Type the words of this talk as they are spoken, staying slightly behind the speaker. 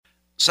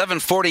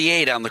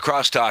748 on the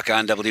crosstalk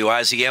on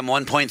WIZM,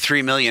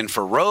 1.3 million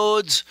for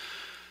roads.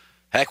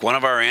 Heck, one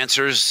of our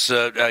answers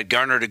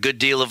garnered a good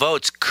deal of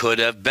votes. Could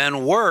have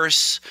been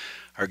worse.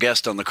 Our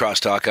guest on the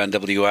crosstalk on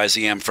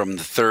WIZM from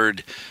the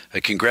 3rd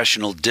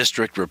Congressional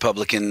District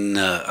Republican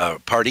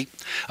Party,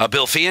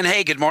 Bill Feehan.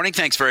 Hey, good morning.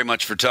 Thanks very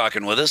much for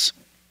talking with us.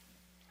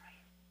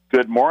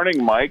 Good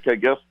morning, Mike. I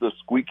guess the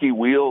squeaky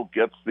wheel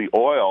gets the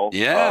oil.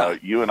 Yeah.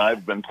 You and I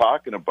have been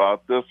talking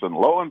about this, and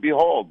lo and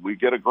behold, we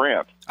get a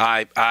grant.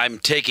 I'm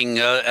taking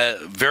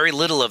very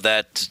little of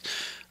that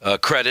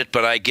credit,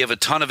 but I give a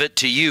ton of it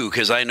to you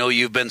because I know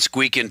you've been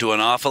squeaking to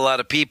an awful lot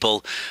of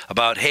people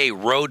about, hey,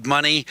 road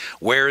money,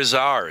 where's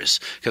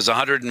ours? Because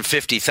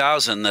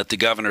 $150,000 that the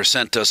governor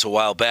sent us a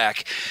while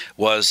back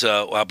was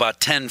about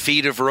 10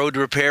 feet of road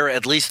repair.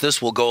 At least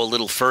this will go a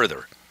little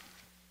further.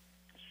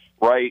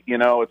 Right.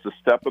 It's a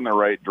step in the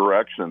right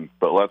direction,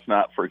 but let's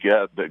not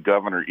forget that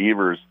Governor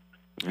Evers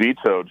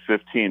vetoed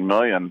 $15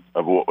 million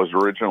of what was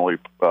originally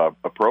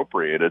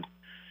appropriated.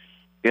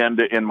 And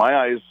in my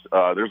eyes,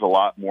 there's a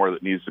lot more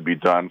that needs to be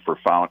done for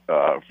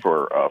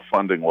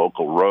funding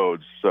local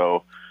roads.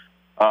 So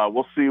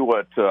we'll see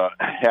what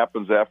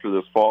happens after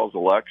this fall's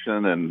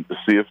election and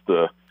see if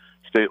the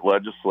state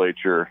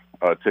legislature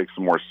takes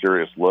a more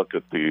serious look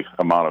at the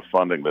amount of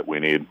funding that we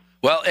need.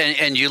 Well,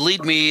 and you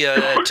lead me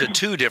to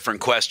two different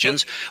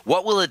questions.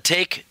 What will it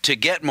take to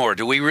get more?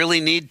 Do we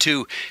really need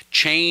to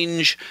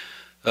change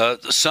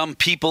some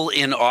people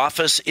in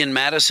office in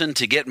Madison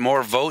to get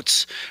more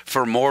votes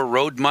for more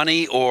road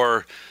money,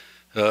 or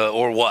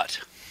what?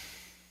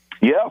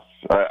 Yes.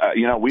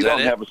 We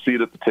don't have a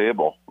seat at the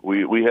table.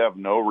 We have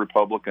no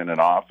Republican in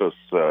office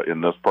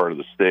in this part of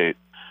the state,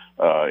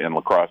 in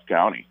La Crosse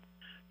County.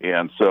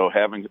 And so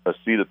having a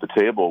seat at the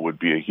table would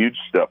be a huge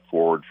step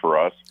forward for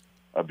us.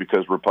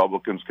 Because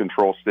Republicans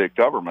control state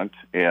government,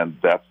 and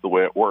that's the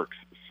way it works.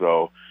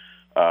 So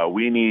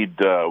we need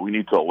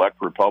to elect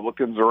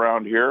Republicans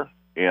around here,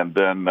 and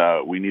then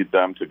we need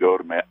them to go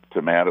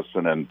to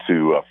Madison and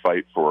to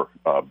fight for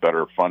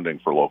better funding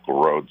for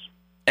local roads.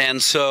 And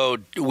so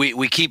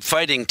we keep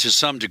fighting to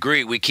some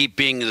degree. We keep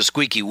being the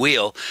squeaky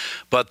wheel,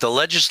 but the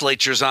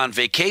legislature's on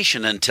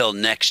vacation until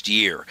next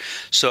year.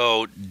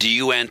 So do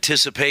you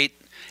anticipate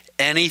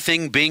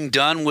anything being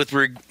done with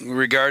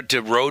regard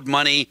to road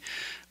money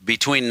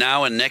between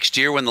now and next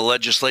year when the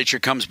legislature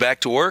comes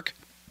back to work?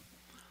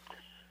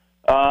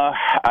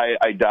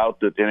 I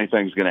doubt that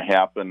anything's going to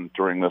happen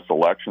during this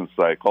election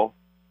cycle,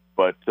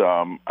 but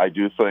I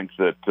do think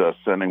that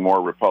sending more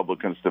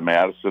Republicans to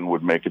Madison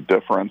would make a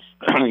difference.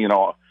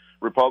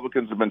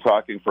 Republicans have been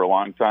talking for a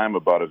long time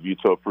about a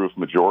veto-proof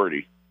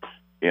majority,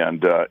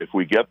 and if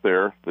we get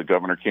there, the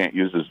governor can't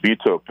use his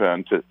veto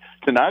pen to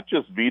not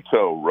just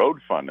veto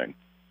road funding,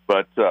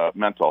 but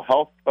mental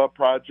health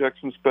projects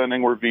and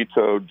spending were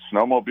vetoed.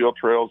 Snowmobile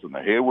trails in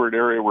the Hayward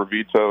area were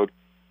vetoed.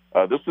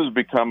 This is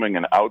becoming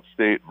an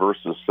outstate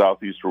versus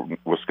southeastern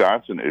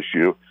Wisconsin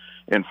issue.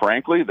 And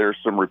frankly, there's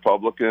some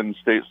Republican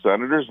state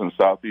senators in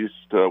southeast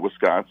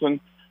Wisconsin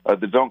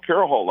that don't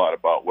care a whole lot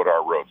about what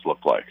our roads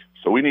look like.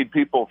 So we need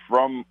people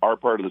from our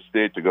part of the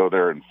state to go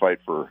there and fight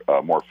for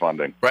more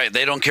funding. Right.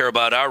 They don't care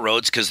about our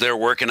roads because they're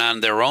working on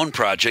their own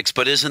projects.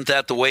 But isn't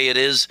that the way it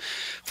is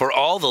for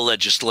all the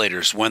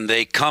legislators? When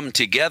they come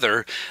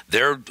together,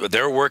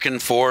 they're working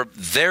for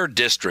their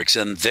districts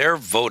and their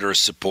voter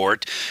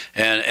support.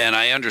 And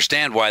I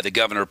understand why the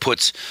governor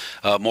puts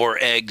more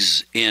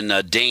eggs in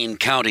Dane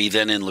County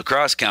than in La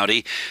Crosse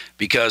County,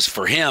 because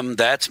for him,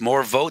 that's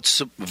more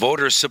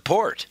voter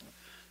support.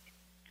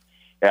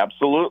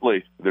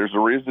 Absolutely. There's a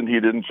reason he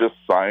didn't just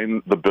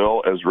sign the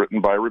bill as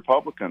written by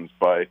Republicans.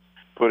 By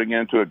putting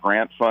into a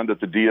grant fund at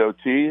the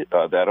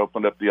DOT, that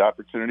opened up the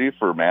opportunity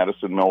for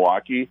Madison,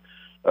 Milwaukee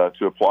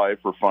to apply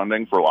for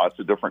funding for lots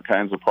of different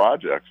kinds of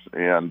projects,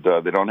 and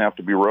they don't have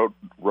to be road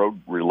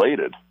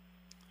related.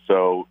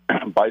 So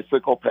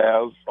bicycle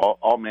paths,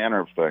 all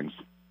manner of things.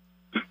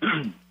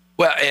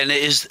 Well,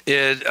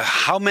 and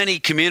how many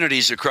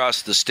communities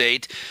across the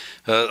state,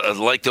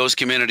 like those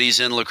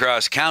communities in La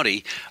Crosse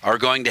County, are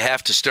going to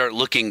have to start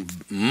looking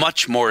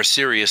much more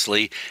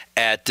seriously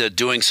at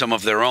doing some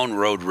of their own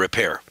road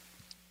repair?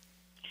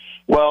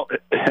 Well,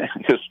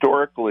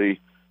 historically,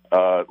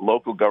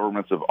 local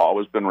governments have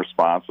always been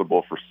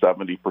responsible for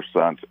 70%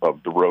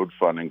 of the road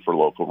funding for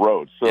local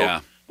roads. So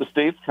The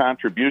state's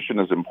contribution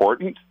is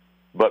important,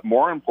 but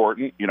more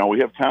important, we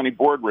have county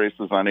board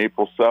races on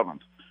April 7th.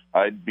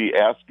 I'd be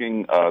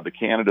asking the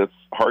candidates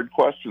hard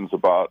questions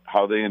about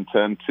how they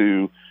intend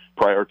to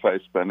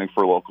prioritize spending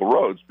for local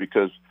roads,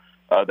 because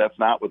that's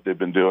not what they've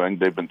been doing.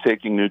 They've been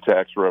taking new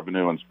tax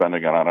revenue and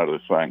spending it on other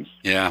things.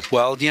 Yeah,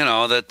 well,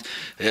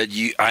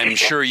 I'm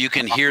sure you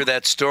can hear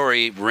that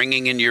story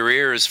ringing in your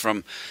ears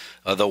from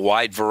the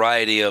wide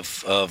variety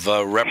of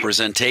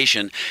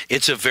representation.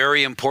 It's a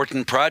very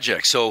important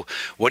project. So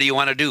what do you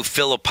want to do,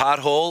 fill a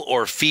pothole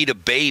or feed a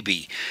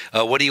baby?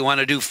 What do you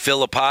want to do,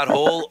 fill a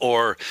pothole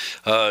or,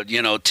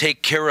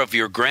 take care of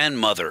your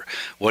grandmother?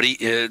 What do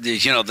you,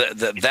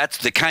 that's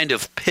the kind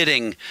of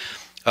pitting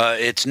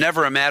It's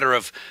never a matter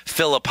of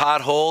fill a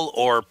pothole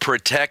or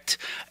protect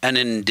an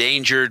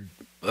endangered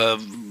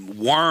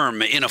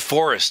worm in a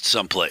forest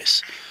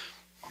someplace.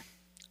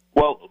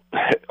 Well,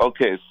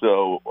 okay,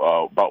 so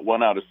about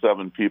 1 out of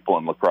 7 people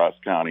in La Crosse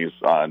County is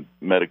on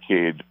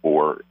Medicaid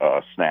or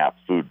SNAP,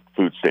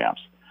 food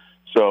stamps.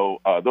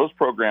 So those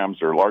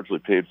programs are largely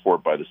paid for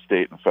by the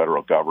state and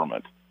federal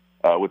government.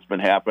 What's been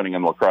happening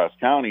in La Crosse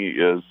County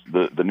is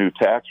the new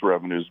tax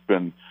revenue's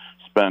been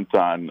spent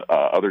on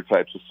other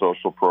types of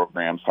social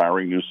programs,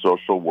 hiring new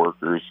social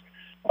workers,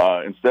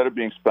 instead of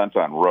being spent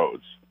on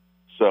roads.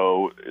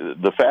 So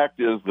the fact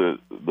is the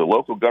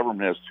local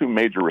government has 2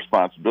 major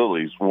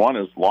responsibilities. One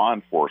is law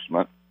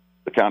enforcement,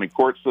 the county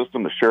court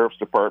system, the sheriff's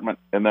department,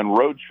 and then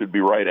roads should be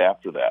right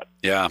after that.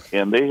 Yeah.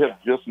 And they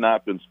have just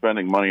not been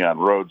spending money on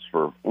roads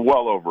for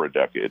well over a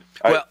decade.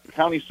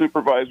 County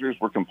supervisors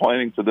were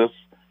complaining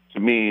to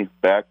me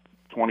back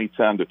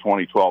 2010 to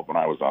 2012 when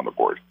I was on the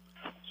board.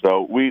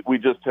 So we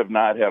just have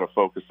not had a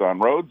focus on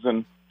roads,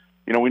 and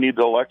we need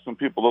to elect some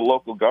people to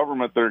local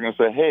government that are going to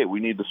say, hey, we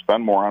need to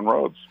spend more on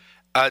roads.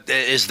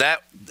 Is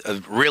that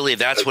really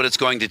that's what it's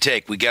going to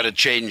take? We got to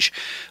change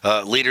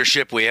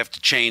leadership. We have to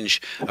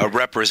change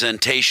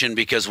representation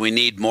because we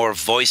need more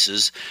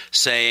voices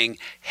saying,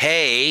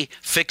 hey,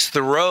 fix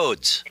the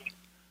roads.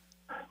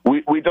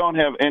 We don't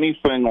have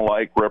anything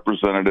like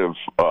representative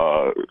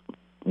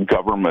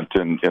government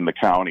in the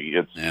county.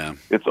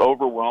 It's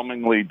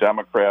overwhelmingly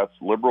Democrats,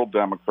 liberal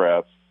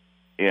Democrats,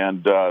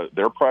 and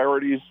their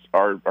priorities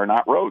are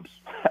not roads.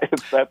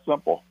 It's that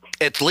simple.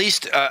 At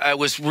least I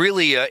was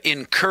really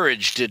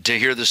encouraged to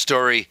hear the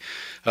story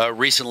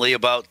recently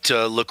about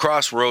La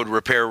Crosse Road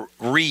repair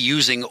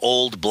reusing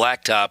old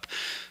blacktop.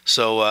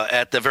 So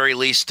at the very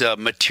least,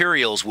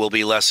 materials will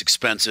be less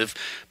expensive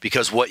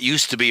because what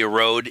used to be a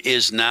road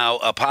is now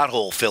a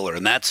pothole filler.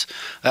 And that's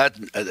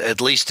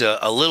at least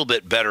a little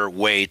bit better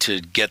way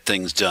to get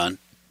things done.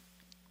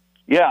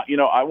 Yeah,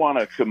 I want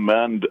to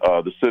commend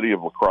the city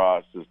of La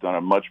Crosse has done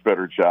a much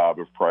better job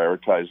of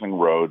prioritizing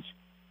roads.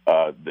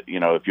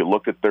 If you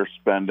look at their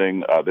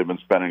spending, they've been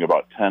spending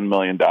about $10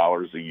 million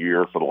a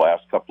year for the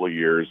last couple of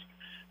years.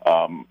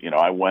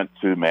 I went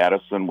to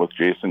Madison with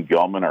Jason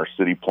Gilman, our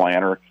city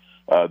planner.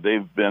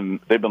 They've been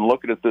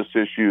looking at this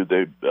issue.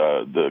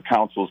 The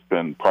council's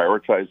been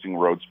prioritizing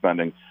road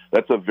spending.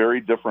 That's a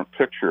very different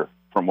picture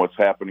from what's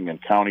happening in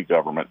county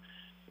government.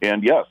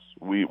 And yes,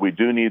 we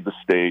do need the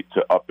state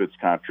to up its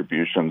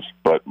contributions,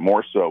 but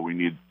more so we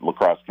need La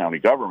Crosse County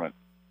government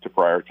to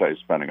prioritize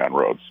spending on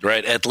roads.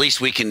 Right. At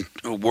least we can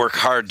work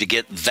hard to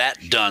get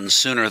that done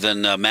sooner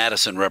than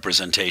Madison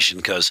representation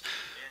because,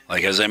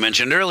 like as I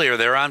mentioned earlier,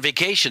 they're on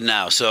vacation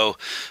now. So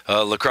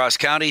La Crosse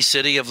County,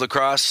 city of La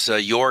Crosse,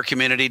 your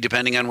community,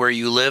 depending on where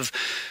you live,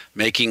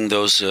 making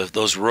those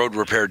road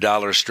repair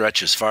dollars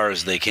stretch as far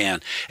as they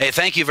can. Hey,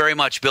 thank you very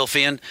much, Bill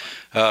Feehan,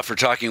 for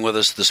talking with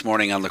us this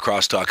morning on La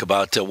Crosse Talk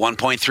about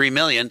 $1.3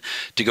 million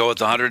to go with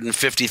the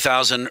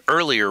 $150,000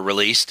 earlier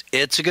released.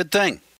 It's a good thing.